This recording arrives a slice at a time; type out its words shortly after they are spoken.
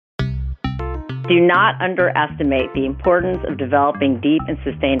Do not underestimate the importance of developing deep and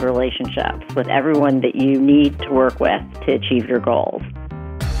sustained relationships with everyone that you need to work with to achieve your goals.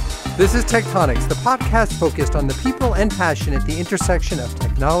 This is Tonics, the podcast focused on the people and passion at the intersection of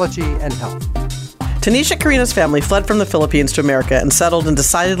technology and health. Tanisha Carino's family fled from the Philippines to America and settled in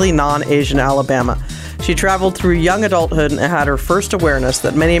decidedly non-Asian Alabama. She traveled through young adulthood and had her first awareness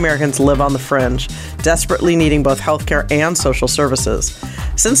that many Americans live on the fringe, desperately needing both healthcare and social services.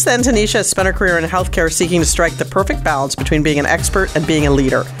 Since then, Tanisha has spent her career in healthcare seeking to strike the perfect balance between being an expert and being a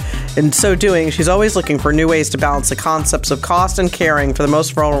leader. In so doing, she's always looking for new ways to balance the concepts of cost and caring for the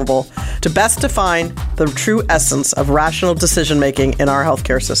most vulnerable to best define the true essence of rational decision-making in our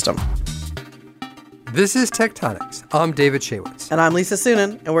healthcare system. This is Tectonics. I'm David Shaywitz. And I'm Lisa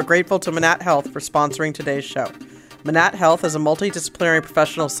Sunan, and we're grateful to Manat Health for sponsoring today's show. Manat Health is a multidisciplinary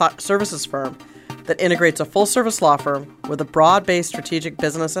professional services firm that integrates a full-service law firm with a broad-based strategic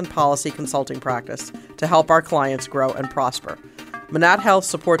business and policy consulting practice to help our clients grow and prosper. Manat Health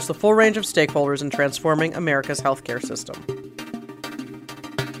supports the full range of stakeholders in transforming America's healthcare system.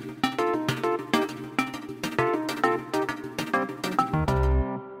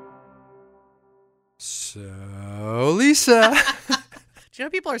 So, Lisa. Do you know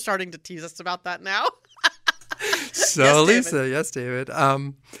people are starting to tease us about that now? So, yes, Lisa. Yes, David.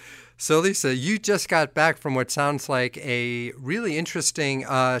 So, Lisa, you just got back from what sounds like a really interesting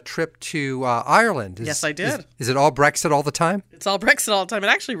trip to Ireland. Yes, I did. Is it all Brexit all the time? It's all Brexit all the time. It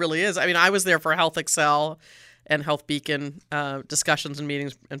actually really is. I mean, I was there for Health Excel and Health Beacon discussions and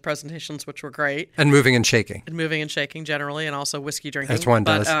meetings and presentations, which were great. And moving and shaking. And moving and shaking generally, and also whiskey drinking. As one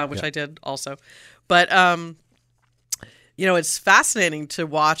does. Which I did also. But, you know, it's fascinating to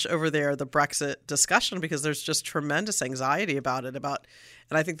watch over there the Brexit discussion because there's just tremendous anxiety about it.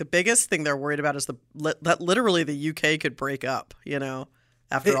 And I think the biggest thing they're worried about is that literally the UK could break up, you know,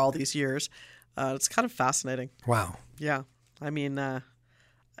 after all these years. It's kind of fascinating. Wow. Yeah. I mean,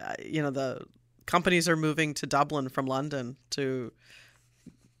 you know, the companies are moving to Dublin from London to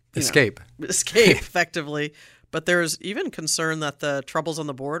escape effectively. But there's even concern that the troubles on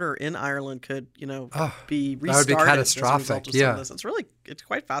the border in Ireland could, you know, be restarted. That would be catastrophic. It's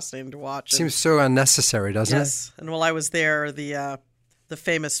quite fascinating to watch. Seems so unnecessary, doesn't it? Yes. And while I was there, the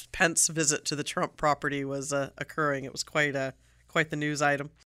famous Pence visit to the Trump property was occurring. It was quite the news item.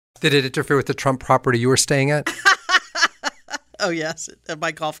 Did it interfere with the Trump property you were staying at? Oh, yes.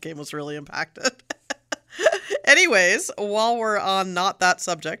 My golf game was really impacted. Anyways, while we're on not that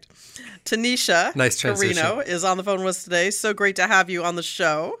subject, Tanisha Carino is on the phone with us today. So great to have you on the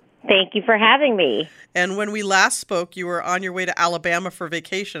show. Thank you for having me. And when we last spoke, you were on your way to Alabama for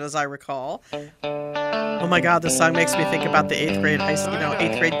vacation, as I recall. Oh my God, this song makes me think about the eighth grade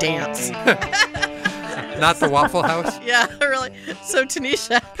dance. Not the Waffle House? Yeah, really. So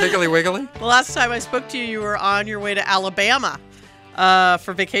Tanisha. Piggly Wiggly? The last time I spoke to you, you were on your way to Alabama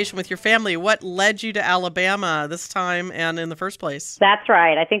for vacation with your family. What led you to Alabama this time and in the first place? That's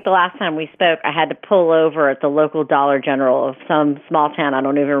right. I think the last time we spoke, I had to pull over at the local Dollar General of some small town. I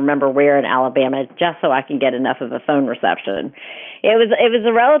don't even remember where in Alabama, just so I can get enough of a phone reception. It was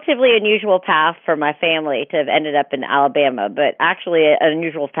a relatively unusual path for my family to have ended up in Alabama, but actually an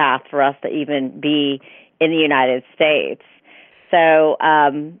unusual path for us to even be in the United States. So,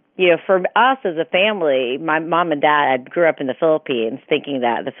 you know, for us as a family, my mom and dad grew up in the Philippines thinking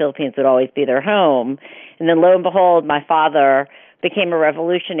that the Philippines would always be their home. And then lo and behold, my father became a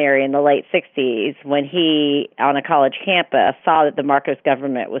revolutionary in the late 60s when he, on a college campus, saw that the Marcos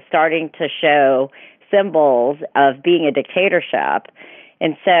government was starting to show symbols of being a dictatorship.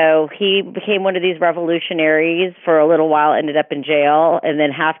 And so he became one of these revolutionaries for a little while, ended up in jail, and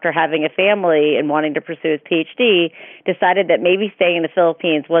then after having a family and wanting to pursue his PhD, decided that maybe staying in the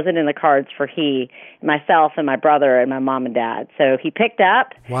Philippines wasn't in the cards for myself and my brother and my mom and dad. So he picked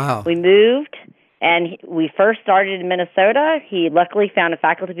up. Wow. We moved, and we first started in Minnesota. He luckily found a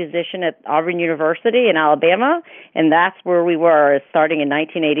faculty position at Auburn University in Alabama, and that's where we were starting in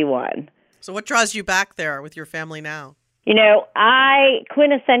 1981. So what draws you back there with your family now? You know, I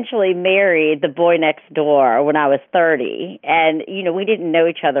quintessentially married the boy next door when I was 30, and, you know, we didn't know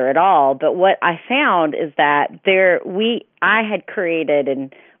each other at all, but what I found is that I had created,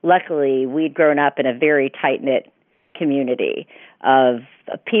 and luckily we'd grown up in a very tight-knit community of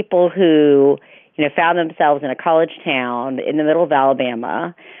people who, you know, found themselves in a college town in the middle of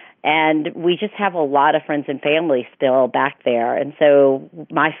Alabama. And we just have a lot of friends and family still back there. And so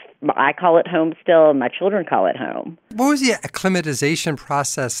I call it home still, and my children call it home. What was the acclimatization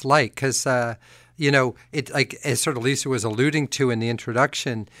process like? Because, you know, it like as sort of Lisa was alluding to in the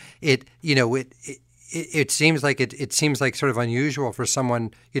introduction, it seems like it seems like sort of unusual for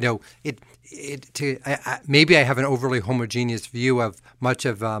someone, maybe I have an overly homogeneous view of much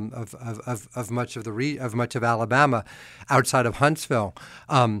of much of Alabama outside of Huntsville,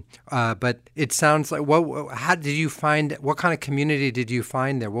 but it sounds like how did you find, what kind of community did you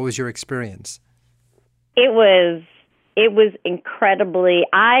find there? What was your experience? It was incredibly.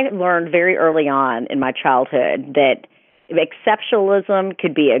 I learned very early on in my childhood that exceptionalism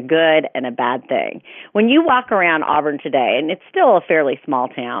could be a good and a bad thing. When you walk around Auburn today, and it's still a fairly small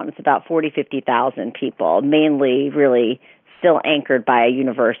town, it's about 50,000 people, mainly really still anchored by a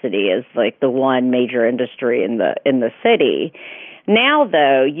university as like the one major industry in the city. Now,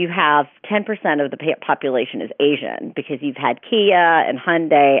 though, you have 10% of the population is Asian because you've had Kia and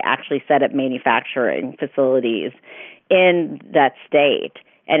Hyundai actually set up manufacturing facilities in that state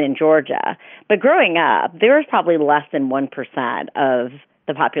and in Georgia. But growing up, there was probably less than 1% of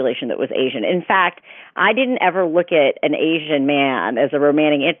the population that was Asian. In fact, I didn't ever look at an Asian man as a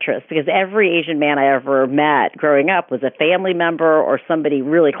romantic interest because every Asian man I ever met growing up was a family member or somebody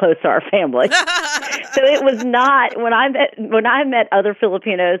really close to our family. So it was not, when I met other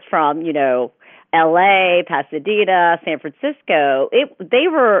Filipinos from, LA, Pasadena, San Francisco, they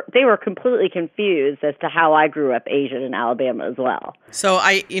were completely confused as to how I grew up Asian in Alabama as well. So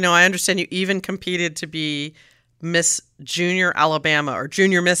I understand you even competed to be Miss Junior Alabama or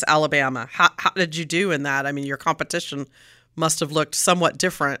Junior Miss Alabama. How did you do in that? I mean, your competition must have looked somewhat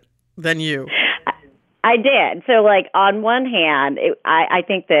different than you. I did. So, on one hand, I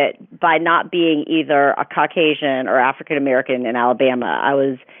think that by not being either a Caucasian or African American in Alabama, I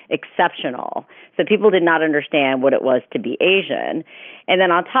was exceptional. So people did not understand what it was to be Asian. And then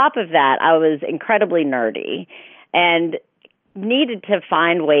on top of that, I was incredibly nerdy and needed to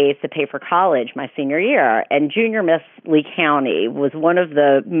find ways to pay for college my senior year. And Junior Miss Lee County was one of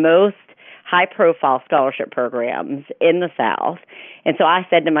the most high-profile scholarship programs in the South. And so I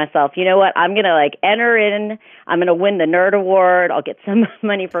said to myself, you know what, I'm going to enter in, I'm going to win the Nerd Award, I'll get some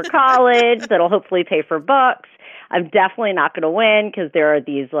money for college that'll hopefully pay for books. I'm definitely not going to win because there are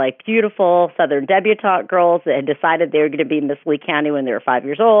these beautiful Southern debutante girls that had decided they were going to be Miss Lee County when they were 5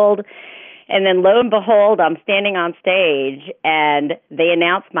 years old. And then lo and behold, I'm standing on stage and they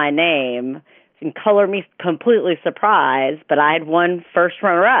announced my name and color me completely surprised, but I had won first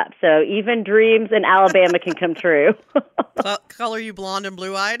runner-up. So even dreams in Alabama can come true. Color you blonde and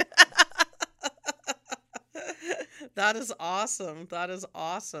blue-eyed? That is awesome. That is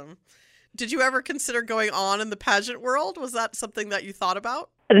awesome. Did you ever consider going on in the pageant world? Was that something that you thought about?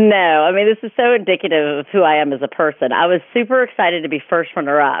 No. I mean, this is so indicative of who I am as a person. I was super excited to be first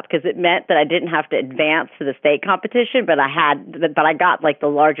runner-up because it meant that I didn't have to advance to the state competition, but I got the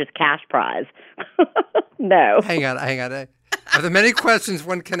largest cash prize. No. Hang on. Of the many questions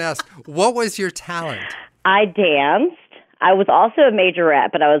one can ask, what was your talent? I danced. I was also a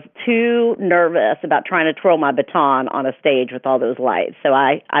majorette, but I was too nervous about trying to twirl my baton on a stage with all those lights. So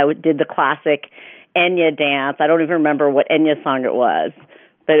I did the classic Enya dance. I don't even remember what Enya song it was,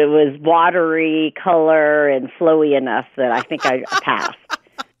 but it was watery color and flowy enough that I think I passed.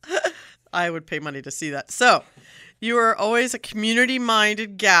 I would pay money to see that. So you were always a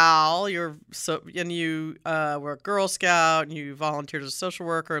community-minded gal. You were a Girl Scout, and you volunteered as a social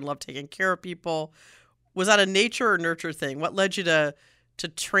worker and loved taking care of people. Was that a nature or nurture thing? What led you to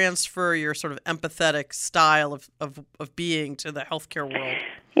transfer your sort of empathetic style of being to the healthcare world?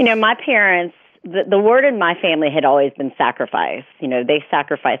 My parents, the word in my family had always been sacrifice. They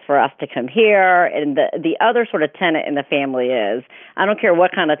sacrificed for us to come here. And the other sort of tenet in the family is, I don't care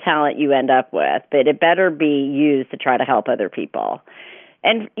what kind of talent you end up with, but it better be used to try to help other people.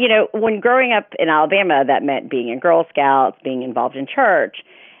 And, when growing up in Alabama, that meant being in Girl Scouts, being involved in church.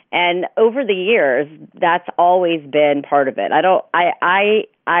 And over the years, that's always been part of it.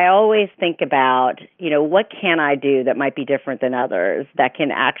 I always think about, what can I do that might be different than others that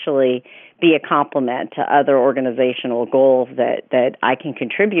can actually be a complement to other organizational goals that I can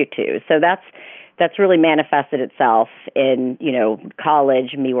contribute to. So that's really manifested itself in,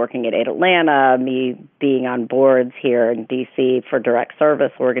 college, me working at Atlanta, me being on boards here in D.C. for direct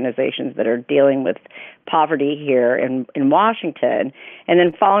service organizations that are dealing with poverty here in Washington, and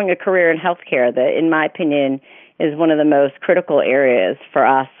then following a career in healthcare that, in my opinion, is one of the most critical areas for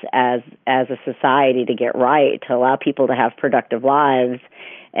us as a society to get right, to allow people to have productive lives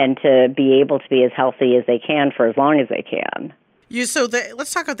and to be able to be as healthy as they can for as long as they can.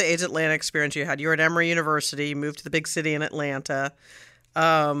 Let's talk about the AIDS Atlanta experience you had. You were at Emory University, you moved to the big city in Atlanta.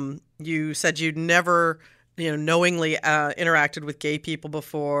 You said you'd never, knowingly interacted with gay people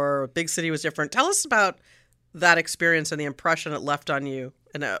before. Big city was different. Tell us about that experience and the impression it left on you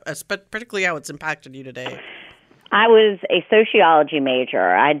and particularly how it's impacted you today? I was a sociology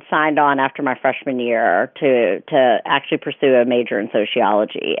major. I'd signed on after my freshman year to actually pursue a major in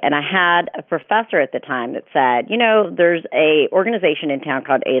sociology. And I had a professor at the time that said, there's a organization in town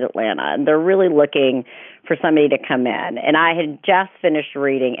called Aid Atlanta, and they're really looking for somebody to come in. And I had just finished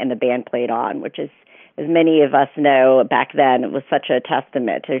reading And the Band Played On, which is, as many of us know, back then it was such a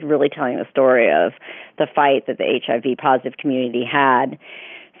testament to really telling the story of the fight that the HIV positive community had.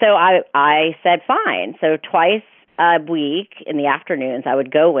 So I said, fine. So twice a week in the afternoons, I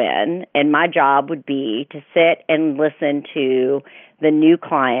would go in, and my job would be to sit and listen to the new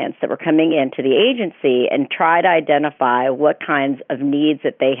clients that were coming into the agency and try to identify what kinds of needs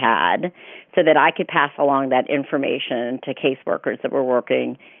that they had so that I could pass along that information to caseworkers that were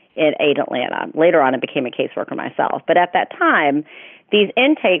working in Aid Atlanta. Later on, I became a caseworker myself. But at that time, these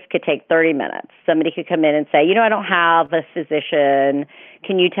intakes could take 30 minutes. Somebody could come in and say, I don't have a physician.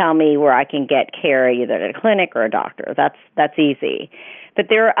 Can you tell me where I can get care either at a clinic or a doctor? That's easy. But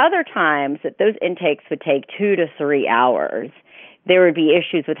there are other times that those intakes would take 2 to 3 hours. There would be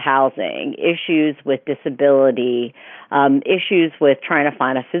issues with housing, issues with disability, issues with trying to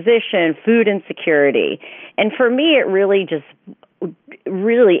find a physician, food insecurity. And for me, it really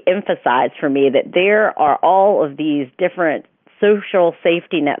emphasized for me that there are all of these different social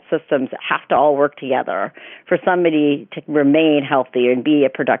safety net systems that have to all work together for somebody to remain healthy and be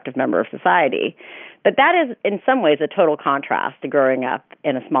a productive member of society. But that is, in some ways, a total contrast to growing up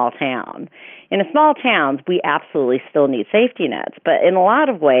in a small town. In small towns, we absolutely still need safety nets. But in a lot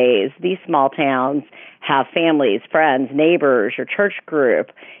of ways, these small towns have families, friends, neighbors, your church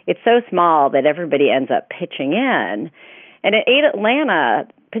group. It's so small that everybody ends up pitching in. And at Aid Atlanta,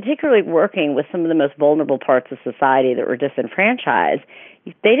 particularly working with some of the most vulnerable parts of society that were disenfranchised,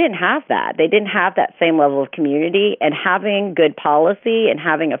 they didn't have that. They didn't have that same level of community, and having good policy and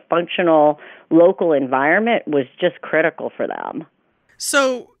having a functional local environment was just critical for them.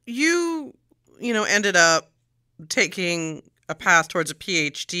 So you ended up taking a path towards a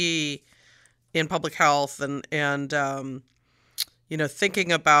PhD in public health and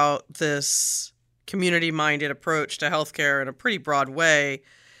thinking about this community-minded approach to healthcare in a pretty broad way.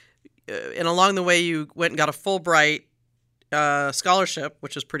 And along the way, you went and got a Fulbright scholarship,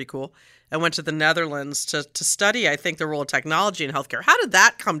 which is pretty cool, and went to the Netherlands to study, I think, the role of technology in healthcare. How did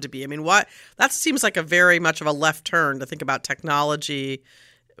that come to be? I mean, that seems like a very much of a left turn to think about technology,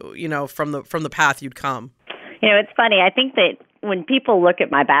 from the path you'd come. It's funny. I think that when people look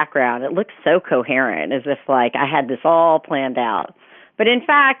at my background, it looks so coherent, as if like I had this all planned out. But in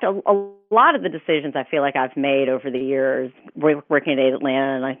fact, a lot of the decisions I feel like I've made over the years working at Aid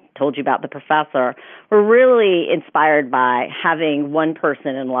Atlanta, and I told you about the professor, were really inspired by having one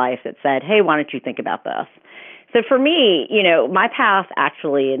person in life that said, hey, why don't you think about this? So for me, my path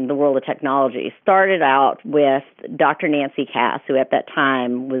actually in the world of technology started out with Dr. Nancy Cass, who at that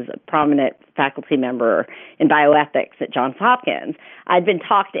time was a prominent faculty member in bioethics at Johns Hopkins. I'd been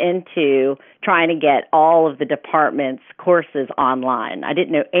talked into trying to get all of the department's courses online. I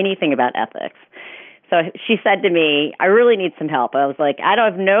didn't know anything about ethics. So she said to me, I really need some help. I was like, I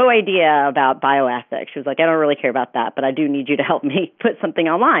have no idea about bioethics. She was like, I don't really care about that, but I do need you to help me put something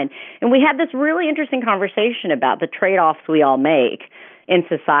online. And we had this really interesting conversation about the trade-offs we all make in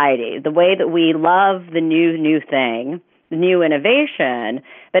society, the way that we love the new thing, the new innovation,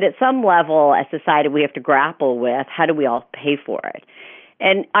 but at some level as society we have to grapple with how do we all pay for it.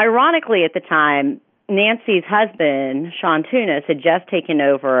 And ironically at the time, Nancy's husband, Sean Tunis, had just taken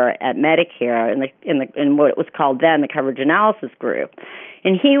over at Medicare in what it was called then the Coverage Analysis Group.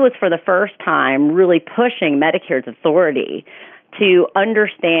 And he was, for the first time, really pushing Medicare's authority to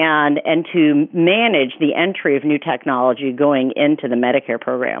understand and to manage the entry of new technology going into the Medicare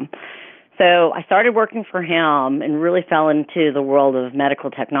program. So I started working for him and really fell into the world of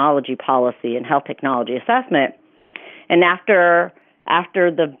medical technology policy and health technology assessment. And after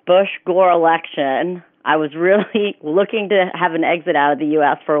the Bush-Gore election, I was really looking to have an exit out of the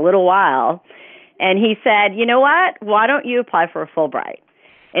U.S. for a little while. And he said, you know what? Why don't you apply for a Fulbright?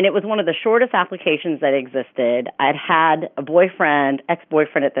 And it was one of the shortest applications that existed. I'd had a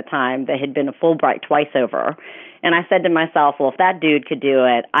ex-boyfriend at the time, that had been a Fulbright twice over. And I said to myself, well, if that dude could do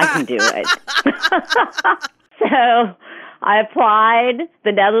it, I can do it. So I applied.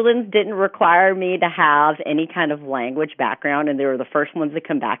 The Netherlands didn't require me to have any kind of language background, and they were the first ones to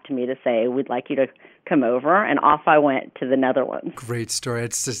come back to me to say, we'd like you to come over, and off I went to the Netherlands. Great story.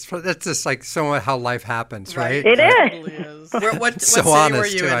 That's just like so how life happens, right? It is. What so city were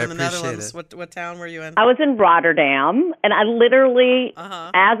you too. in the Netherlands? What town were you in? I was in Rotterdam, and I literally,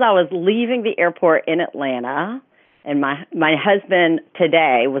 as I was leaving the airport in Atlanta, And my husband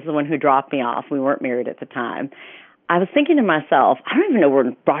today was the one who dropped me off. We weren't married at the time. I was thinking to myself, I don't even know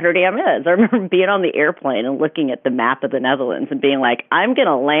where Rotterdam is. I remember being on the airplane and looking at the map of the Netherlands and being like, I'm going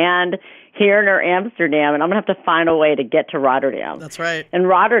to land here near Amsterdam, and I'm going to have to find a way to get to Rotterdam. That's right. And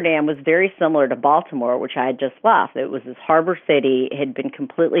Rotterdam was very similar to Baltimore, which I had just left. It was this harbor city. It had been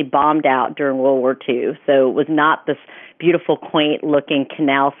completely bombed out during World War II, so it was not this beautiful, quaint-looking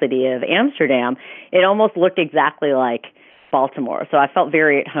canal city of Amsterdam. It almost looked exactly like Baltimore, so I felt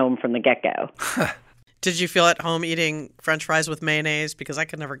very at home from the get-go. Did you feel at home eating French fries with mayonnaise? Because I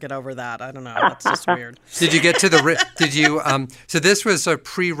could never get over that. I don't know. That's just weird. Did you get to so this was a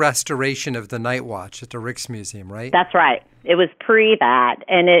pre-restoration of the Night Watch at the Rijksmuseum, right? That's right. It was pre that.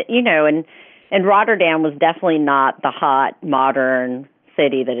 And and Rotterdam was definitely not the hot, modern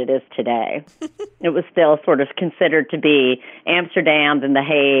city that it is today. It was still sort of considered to be Amsterdam, then The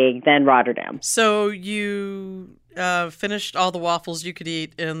Hague, then Rotterdam. So you finished all the waffles you could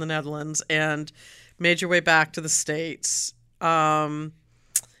eat in the Netherlands and made your way back to the States. And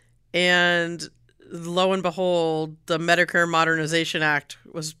lo and behold, the Medicare Modernization Act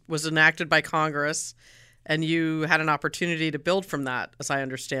was enacted by Congress, and you had an opportunity to build from that, as I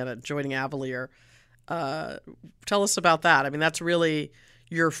understand it, joining Avalier. Tell us about that. I mean, that's really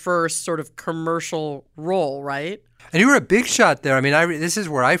your first sort of commercial role, right? And you were a big shot there. I mean, this is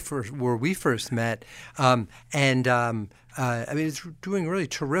where we first met, I mean, it's doing really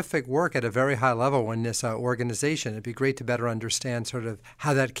terrific work at a very high level in this organization. It'd be great to better understand sort of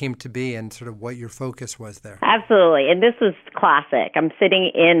how that came to be and sort of what your focus was there. Absolutely. And this was classic. I'm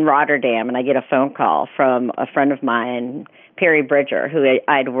sitting in Rotterdam, and I get a phone call from a friend of mine, Perry Bridger, who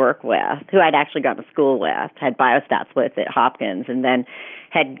I'd worked with, who I'd actually gone to school with, had biostats with at Hopkins, and then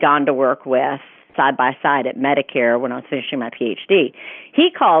had gone to work with side by side at Medicare when I was finishing my PhD. He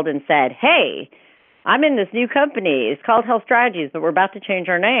called and said, hey, I'm in this new company. It's called Health Strategies, but we're about to change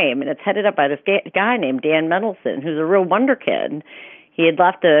our name, and it's headed up by this guy named Dan Mendelsohn, who's a real wonder kid. He had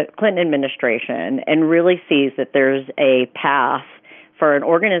left the Clinton administration and really sees that there's a path for an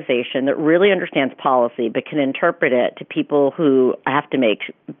organization that really understands policy but can interpret it to people who have to make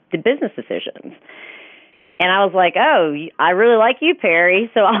the business decisions. And I was like, oh, I really like you, Perry,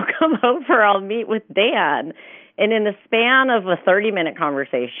 so I'll come over. I'll meet with Dan. And in the span of a 30-minute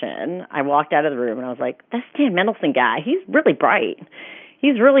conversation, I walked out of the room and I was like, that's Dan Mendelsohn guy. He's really bright.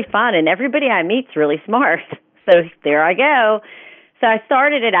 He's really fun, and everybody I meet's really smart. So there I go. So I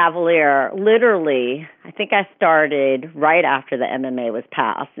started at Avalier, literally, I think I started right after the MMA was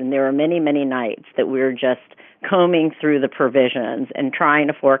passed, and there were many, many nights that we were just combing through the provisions and trying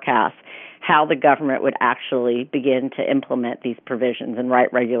to forecast how the government would actually begin to implement these provisions and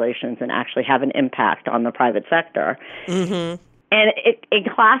write regulations and actually have an impact on the private sector. Mm-hmm. And in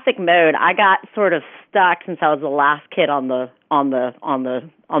classic mode, I got sort of stuck since I was the last kid on the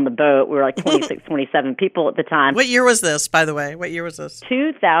boat. We were like 26, 27 people at the time. What year was this, by the way? What year was this?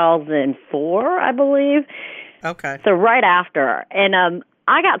 2004, I believe. Okay. So right after. And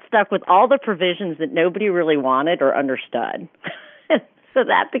I got stuck with all the provisions that nobody really wanted or understood. So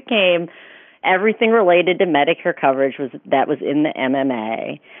that became everything related to Medicare coverage that was in the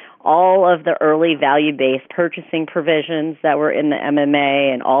MMA, all of the early value-based purchasing provisions that were in the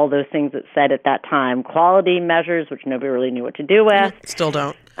MMA, and all those things that said at that time quality measures, which nobody really knew what to do with. Still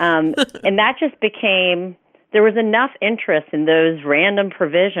don't. And that just became, there was enough interest in those random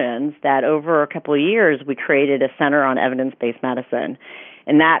provisions that over a couple of years we created a Center on Evidence-Based Medicine.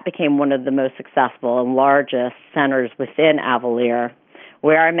 And that became one of the most successful and largest centers within Avalier,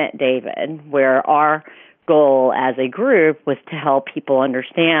 where I met David, where our goal as a group was to help people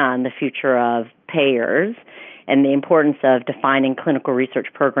understand the future of payers and the importance of defining clinical research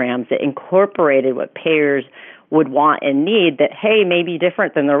programs that incorporated what payers would want and need that, hey, may be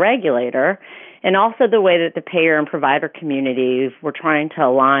different than the regulator, and also the way that the payer and provider communities were trying to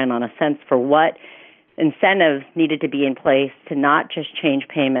align on a sense for what incentives needed to be in place to not just change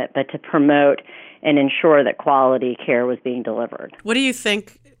payment, but to promote and ensure that quality care was being delivered. What do you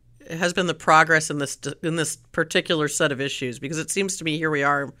think has been the progress in this particular set of issues? Because it seems to me here we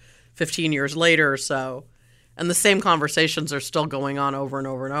are 15 years later or so, and the same conversations are still going on over and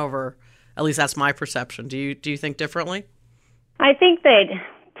over and over. At least that's my perception. Do you think differently? I think that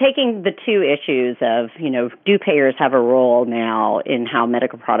taking the two issues of, do payers have a role now in how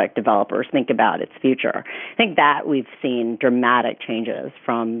medical product developers think about its future? I think that we've seen dramatic changes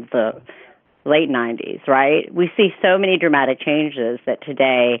from the late 90s, right? We see so many dramatic changes that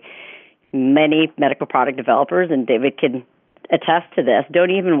today many medical product developers, and David can attest to this,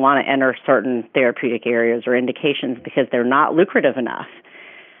 don't even want to enter certain therapeutic areas or indications because they're not lucrative enough.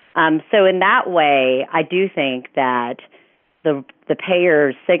 So in that way, I do think that the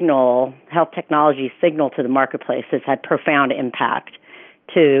payer's signal, health technology signal to the marketplace has had profound impact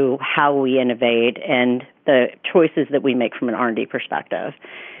to how we innovate and the choices that we make from an R&D perspective.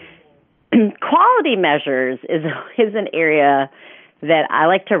 Quality measures is an area that I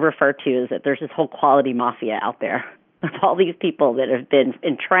like to refer to as that there's this whole quality mafia out there of all these people that have been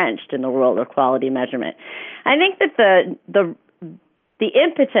entrenched in the world of quality measurement. I think that the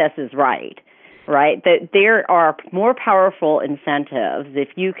impetus is right? That there are more powerful incentives if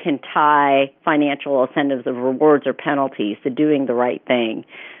you can tie financial incentives of rewards or penalties to doing the right thing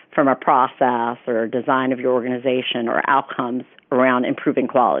from a process or design of your organization or outcomes around improving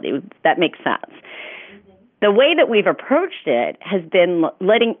quality. That makes sense. The way that we've approached it has been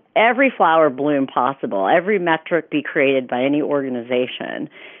letting every flower bloom possible, every metric be created by any organization,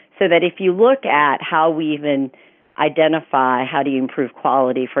 so that if you look at how we even identify how do you improve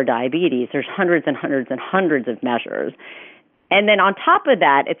quality for diabetes, there's hundreds and hundreds and hundreds of measures. And then on top of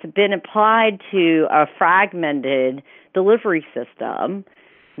that, it's been applied to a fragmented delivery system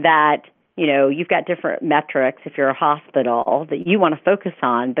that, you've got different metrics if you're a hospital that you want to focus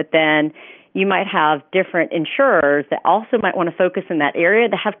on, but then you might have different insurers that also might want to focus in that area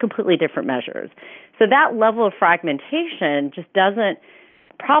that have completely different measures. So that level of fragmentation just doesn't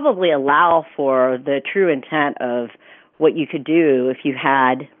probably allow for the true intent of what you could do if you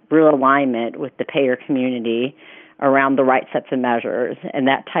had real alignment with the payer community around the right sets of measures and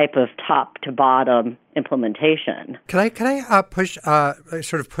that type of top to bottom implementation. Can I push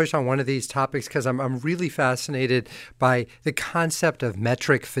on one of these topics, because I'm really fascinated by the concept of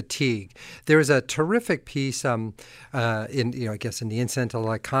metric fatigue. There is a terrific piece in the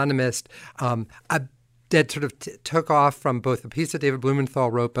Incidental Economist that sort of took off from both a piece that David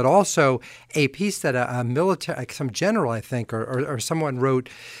Blumenthal wrote, but also a piece that a military, some general, I think, or someone wrote,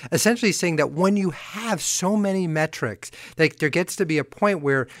 essentially saying that when you have so many metrics, like there gets to be a point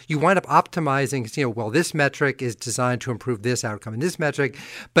where you wind up optimizing, this metric is designed to improve this outcome, and this metric,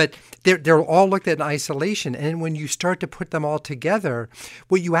 but they're all looked at in isolation. And when you start to put them all together,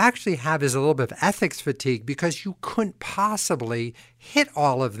 what you actually have is a little bit of ethics fatigue, because you couldn't possibly hit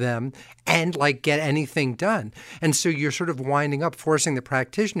all of them and get anything done. And so you're sort of winding up forcing the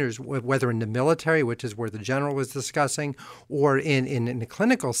practitioners, whether in the military, which is where the general was discussing, or in the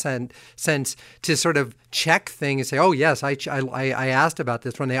clinical sense, to sort of check things and say, oh, yes, I asked about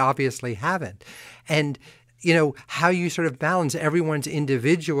this when they obviously haven't. And how you sort of balance everyone's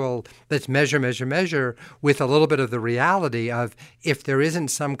individual, let's measure with a little bit of the reality of if there isn't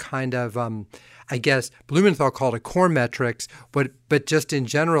some kind of, I guess Blumenthal called it core metrics, but just in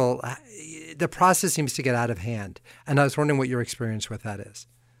general, the process seems to get out of hand. And I was wondering what your experience with that is.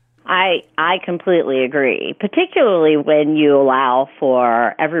 I completely agree, particularly when you allow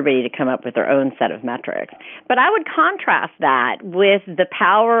for everybody to come up with their own set of metrics. But I would contrast that with the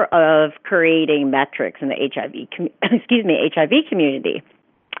power of creating metrics in the HIV community,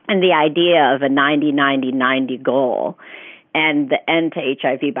 and the idea of a 90-90-90 goal and the end to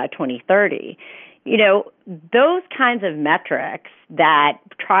HIV by 2030. Those kinds of metrics that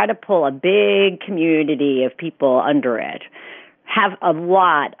try to pull a big community of people under it have a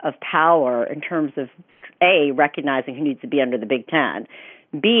lot of power in terms of, A, recognizing who needs to be under the Big Ten,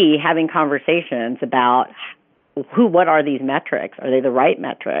 B, having conversations about what are these metrics? Are they the right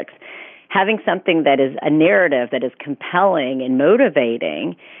metrics? Having something that is a narrative that is compelling and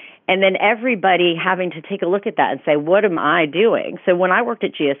motivating, and then everybody having to take a look at that and say, what am I doing? So when I worked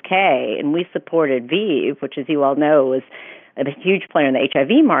at GSK and we supported ViiV, which, as you all know, was a huge player in the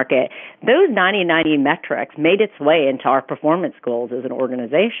HIV market, those 90-90 metrics made its way into our performance goals as an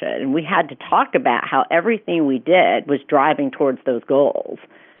organization. And we had to talk about how everything we did was driving towards those goals.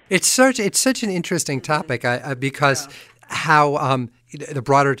 It's such an interesting topic because how the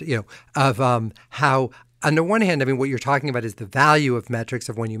broader, of how, on the one hand, what you're talking about is the value of metrics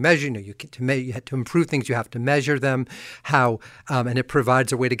of when you measure. You have to improve things, you have to measure them. How and it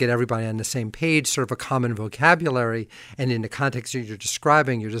provides a way to get everybody on the same page, sort of a common vocabulary. And in the context that you're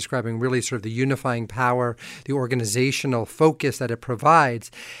describing really sort of the unifying power, the organizational focus that it provides.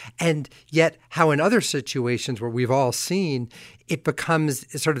 And yet, how in other situations where we've all seen, it becomes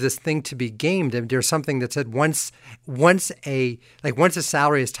sort of this thing to be gamed. And there's something that said once a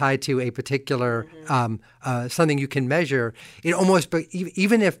salary is tied to a particular something you can measure, it almost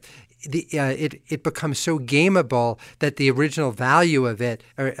even if it becomes so gameable that the original value of it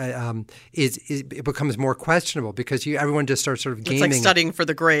it becomes more questionable because everyone just starts sort of gaming. It's like studying for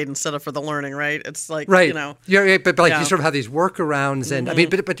the grade instead of for the learning, right? It's like, right. you know. Yeah, but like you sort of have these workarounds, and I mean,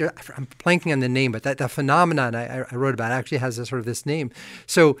 but I'm blanking on the name, but that phenomenon I wrote about actually has this name.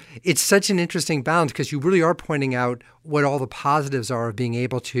 So it's such an interesting balance because you really are pointing out what all the positives are of being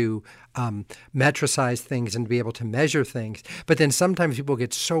able to metricize things and be able to measure things. But then sometimes people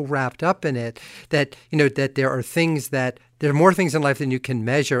get so wrapped up in it that, that there are more things in life than you can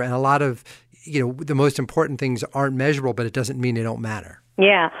measure. And a lot of, the most important things aren't measurable, but it doesn't mean they don't matter.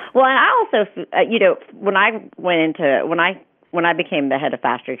 Yeah. Well, and I also, when I became the head of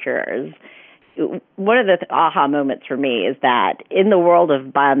Faster Cures, one of the aha moments for me is that in the world of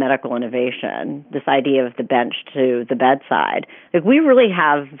biomedical innovation, this idea of the bench to the bedside, like we really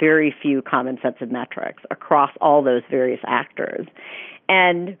have very few common sets of metrics across all those various actors.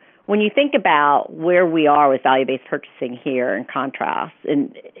 And when you think about where we are with value-based purchasing here in contrast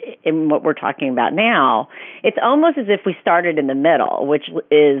in what we're talking about now, it's almost as if we started in the middle, which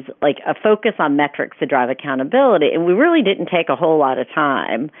is like a focus on metrics to drive accountability. And we really didn't take a whole lot of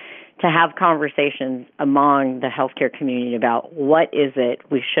time to have conversations among the healthcare community about what is it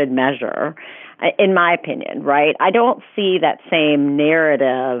we should measure, in my opinion, right? I don't see that same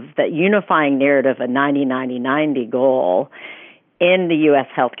narrative, that unifying narrative, a 90-90-90 goal in the U.S.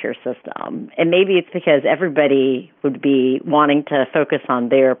 healthcare system. And maybe it's because everybody would be wanting to focus on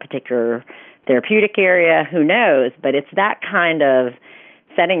their particular therapeutic area, who knows? But it's that kind of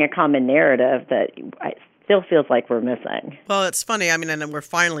setting a common narrative that still feels like we're missing. Well, it's funny. I mean, and we're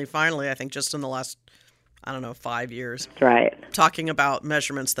finally, I think just in the last, 5 years. That's right. Talking about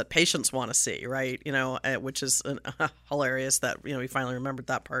measurements that patients want to see, right? Which is hilarious that, we finally remembered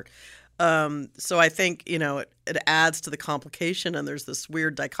that part. So I think, it adds to the complication, and there's this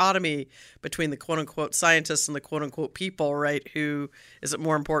weird dichotomy between the quote-unquote scientists and the quote-unquote people, right? Who is it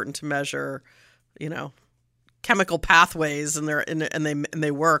more important to measure, chemical pathways and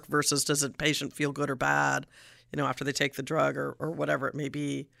they work versus does a patient feel good or bad, after they take the drug or whatever it may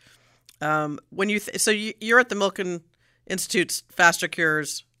be. When you're at the Milken Institute's Faster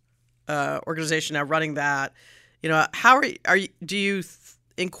Cures organization now, running that. How are you? Do you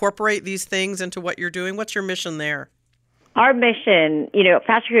incorporate these things into what you're doing? What's your mission there? Our mission,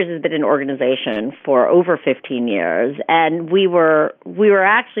 Faster Cures has been an organization for over 15 years, and we were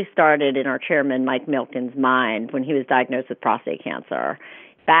actually started in our chairman, Mike Milken's mind when he was diagnosed with prostate cancer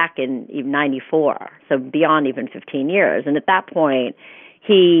back in 94, so beyond even 15 years. And at that point,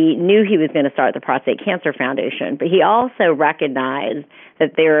 he knew he was going to start the Prostate Cancer Foundation, but he also recognized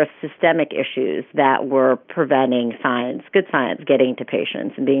that there are systemic issues that were preventing good science, getting to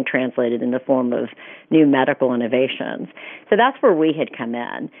patients and being translated in the form of new medical innovations. So that's where we had come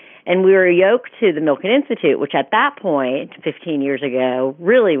in. And we were yoked to the Milken Institute, which at that point, 15 years ago,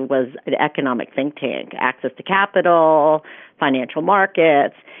 really was an economic think tank, access to capital, financial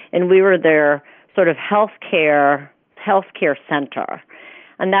markets, and we were their sort of healthcare center.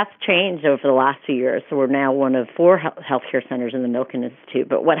 And that's changed over the last few years. So we're now one of 4 healthcare centers in the Milken Institute.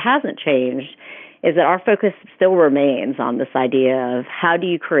 But what hasn't changed is that our focus still remains on this idea of how do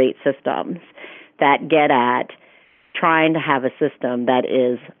you create systems that get at trying to have a system that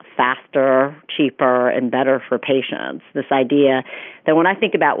is faster, cheaper, and better for patients. This idea that when I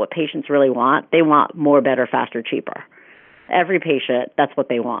think about what patients really want, they want more, better, faster, cheaper. Every patient, that's what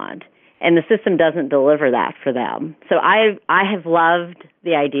they want. And the system doesn't deliver that for them. So I have loved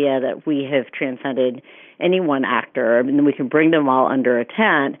the idea that we have transcended any one actor, and we can bring them all under a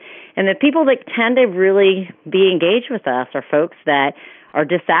tent. And the people that tend to really be engaged with us are folks that are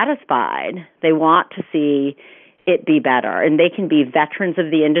dissatisfied. They want to see it be better. And they can be veterans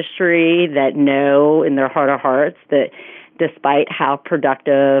of the industry that know in their heart of hearts that despite how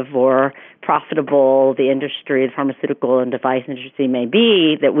productive or profitable the industry, the pharmaceutical and device industry may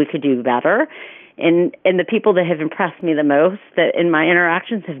be, that we could do better. And the people that have impressed me the most that in my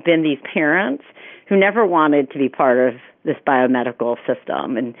interactions have been these parents who never wanted to be part of this biomedical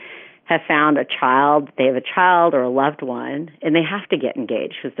system and have found they have a child or a loved one, and they have to get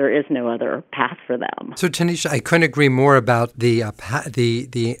engaged because there is no other path for them. So Tanisha, I couldn't agree more about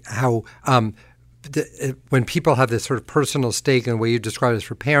when people have this sort of personal stake in the way you describe it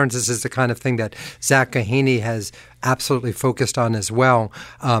for parents. This is the kind of thing that Zach Gahaney has absolutely focused on as well,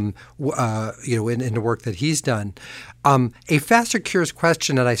 in the work that he's done. A Faster Cures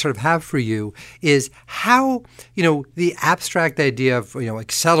question that I sort of have for you is how, the abstract idea of,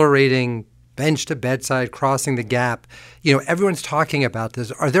 accelerating bench to bedside, crossing the gap, everyone's talking about this.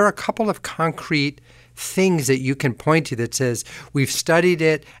 Are there a couple of concrete things that you can point to that says, we've studied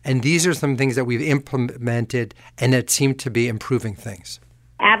it, and these are some things that we've implemented, and it seemed to be improving things?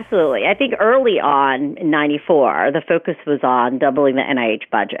 Absolutely. I think early on in 94, the focus was on doubling the NIH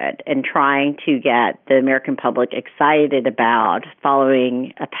budget and trying to get the American public excited about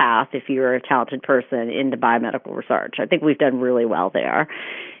following a path, if you're a talented person, into biomedical research. I think we've done really well there.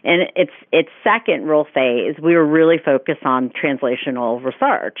 And its second real phase, we were really focused on translational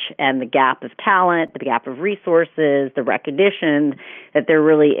research and the gap of talent, the gap of resources, the recognition that there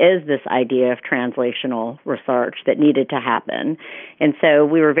really is this idea of translational research that needed to happen. And so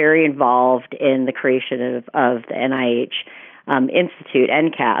we were very involved in the creation of the NIH Institute,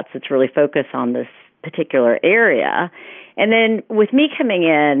 NCATS. It's really focused on this particular area. And then with me coming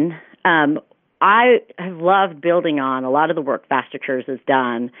in, I have loved building on a lot of the work FasterCures has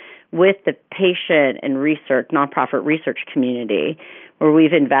done with the patient and research, nonprofit research community, where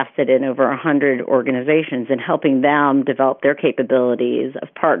we've invested in over 100 organizations and helping them develop their capabilities of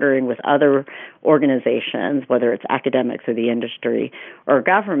partnering with other organizations, whether it's academics or the industry or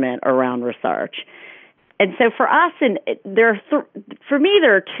government, around research. And so for us, for me,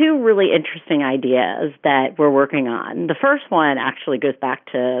 there are two really interesting ideas that we're working on. The first one actually goes back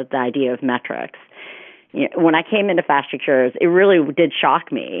to the idea of metrics. You know, when I came into FasterCures, it really did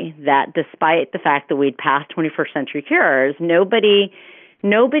shock me that despite the fact that we'd passed 21st century cures, nobody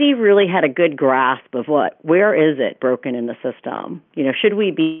really had a good grasp of where is it broken in the system? You know, should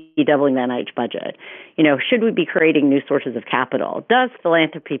we be doubling the NIH budget? You know, should we be creating new sources of capital? Does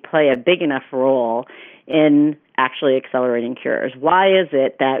philanthropy play a big enough role in actually accelerating cures? Why is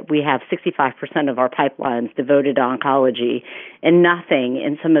it that we have 65% of our pipelines devoted to oncology and nothing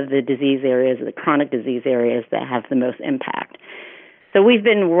in some of the disease areas, the chronic disease areas that have the most impact? So we've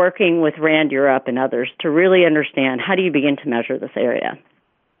been working with RAND Europe and others to really understand, how do you begin to measure this area?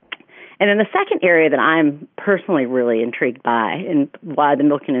 And then the second area that I'm personally really intrigued by, and why the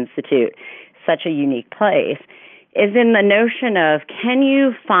Milken Institute is such a unique place, is in the notion of, can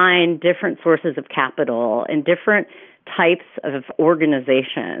you find different sources of capital and different types of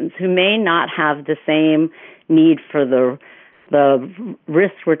organizations who may not have the same need for the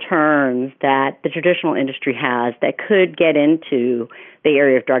risk returns that the traditional industry has, that could get into the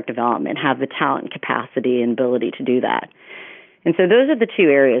area of drug development, have the talent and capacity and ability to do that. And so those are the two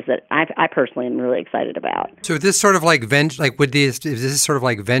areas that I personally am really excited about. So this sort of like is this sort of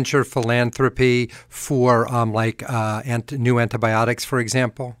like venture philanthropy for new antibiotics, for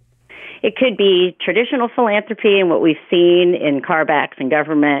example? It could be traditional philanthropy and what we've seen in CARBACs and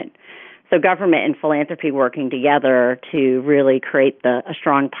government. So government and philanthropy working together to really create a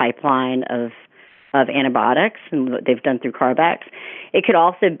strong pipeline of antibiotics, and what they've done through CARBACs. It could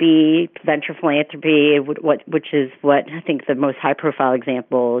also be venture philanthropy, which is what I think the most high-profile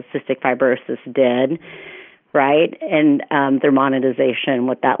example cystic fibrosis did, right? And their monetization,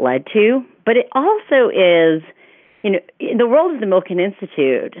 what that led to. But it also is, you know, in the world of the Milken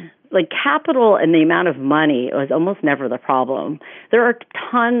Institute, like capital and the amount of money was almost never the problem. There are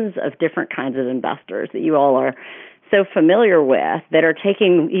tons of different kinds of investors that you all are so familiar with that are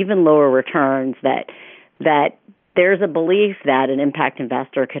taking even lower returns, that there's a belief that an impact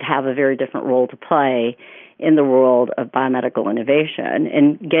investor could have a very different role to play in the world of biomedical innovation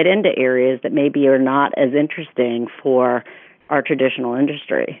and get into areas that maybe are not as interesting for our traditional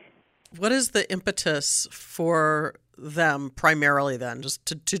industry. What is the impetus for them primarily then? Just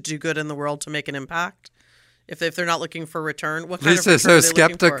to do good in the world, to make an impact? If they're not looking for return, what kind of return Lisa's are they so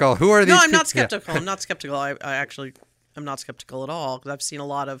skeptical. looking for? Who are these No, I'm people? not skeptical. Yeah. I'm not skeptical. I actually am not skeptical at all, because I've seen a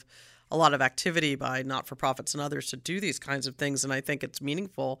lot of activity by not-for-profits and others to do these kinds of things, and I think it's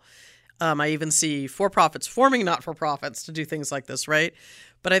meaningful. I even see for-profits forming not-for-profits to do things like this, right?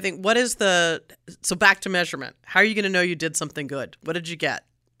 But I think so back to measurement. How are you going to know you did something good? What did you get?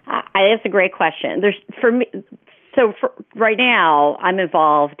 That's a great question. For right now, I'm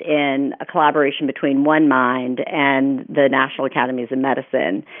involved in a collaboration between One Mind and the National Academies of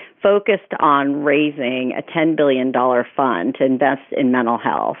Medicine, focused on raising a $10 billion fund to invest in mental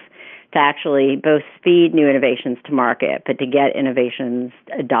health, to actually both speed new innovations to market, but to get innovations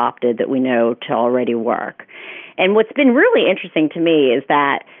adopted that we know to already work. And what's been really interesting to me is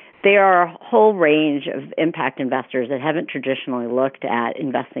that there are a whole range of impact investors that haven't traditionally looked at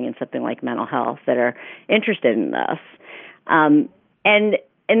investing in something like mental health that are interested in this.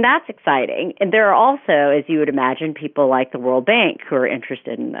 And that's exciting. And there are also, as you would imagine, people like the World Bank who are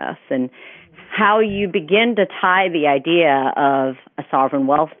interested in this. And how you begin to tie the idea of a sovereign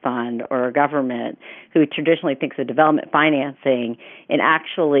wealth fund or a government who traditionally thinks of development financing and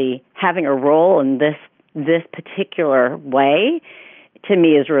actually having a role in this particular way to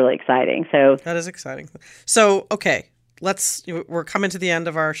me is really exciting. So that is exciting. So, okay, we're coming to the end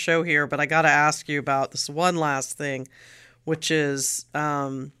of our show here, but I got to ask you about this one last thing, which is,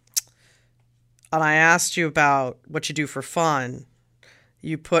 and I asked you about what you do for fun.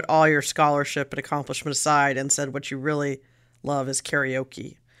 You put all your scholarship and accomplishment aside and said what you really love is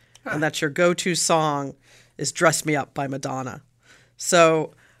karaoke, and that your go-to song is Dress Me Up by Madonna.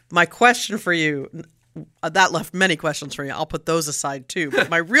 So my question for you, that left many questions for you. I'll put those aside too. But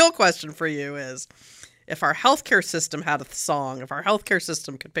my real question for you is, if our healthcare system had a song, if our healthcare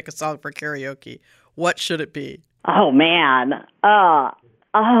system could pick a song for karaoke, what should it be? Oh, man. Our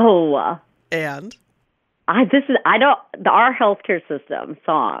healthcare system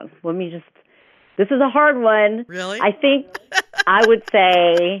song. This is a hard one. Really? I think I would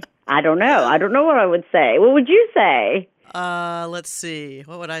say, I don't know what I would say. What would you say? Let's see.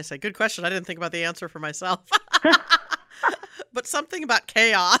 What would I say? Good question. I didn't think about the answer for myself. But something about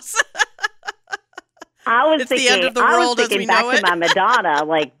chaos. I was thinking, the end of the world as we know it. Back to my Madonna,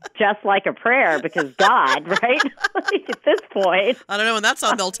 like Just Like a Prayer, because God, right? Like at this point, I don't know. In that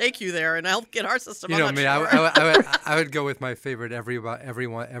song, they'll take you there and help get our system. You know me. Sure. I would go with my favorite.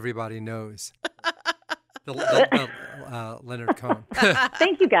 Everybody knows. The Leonard Cohen.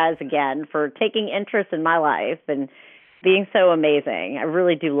 Thank you guys again for taking interest in my life and being so amazing. I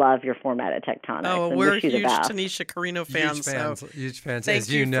really do love your format at Tectonics. Oh, and we're wish you huge the best. Tanisha Carino fans. Huge fans, thank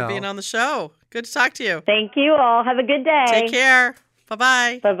as you know. for being on the show. Good to talk to you. Thank you all. Have a good day. Take care.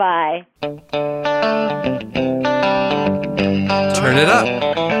 Bye-bye. Bye-bye. Turn it up.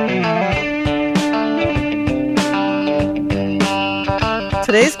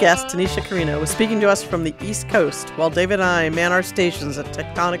 Today's guest, Tanisha Carino, was speaking to us from the East Coast while David and I man our stations at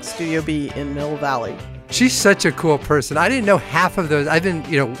Tectonics Studio B in Mill Valley. She's such a cool person. I didn't know half of those. I've been,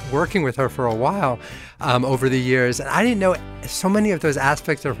 working with her for a while over the years, and I didn't know so many of those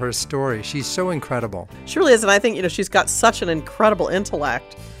aspects of her story. She's so incredible. She really is, and I think, she's got such an incredible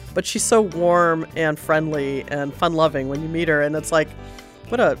intellect, but she's so warm and friendly and fun-loving when you meet her, and it's like,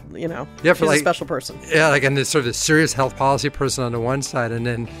 what a, she's a special person. Yeah, like, and this sort of serious health policy person on the one side and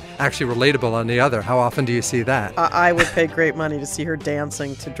then actually relatable on the other. How often do you see that? I would pay great money to see her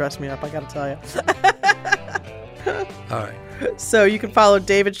dancing to Dress Me Up, I got to tell you. All right. So you can follow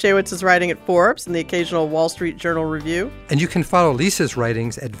David Shawitz's writing at Forbes and the occasional Wall Street Journal review. And you can follow Lisa's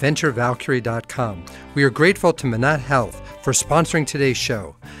writings at venturevalkyrie.com. We are grateful to Manat Health for sponsoring today's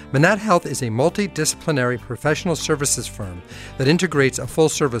show. Manat Health is a multidisciplinary professional services firm that integrates a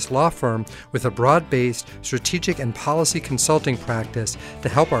full-service law firm with a broad-based strategic and policy consulting practice to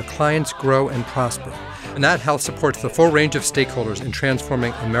help our clients grow and prosper. Manat Health supports the full range of stakeholders in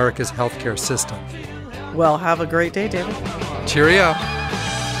transforming America's healthcare system. Well, have a great day, David. Cheerio.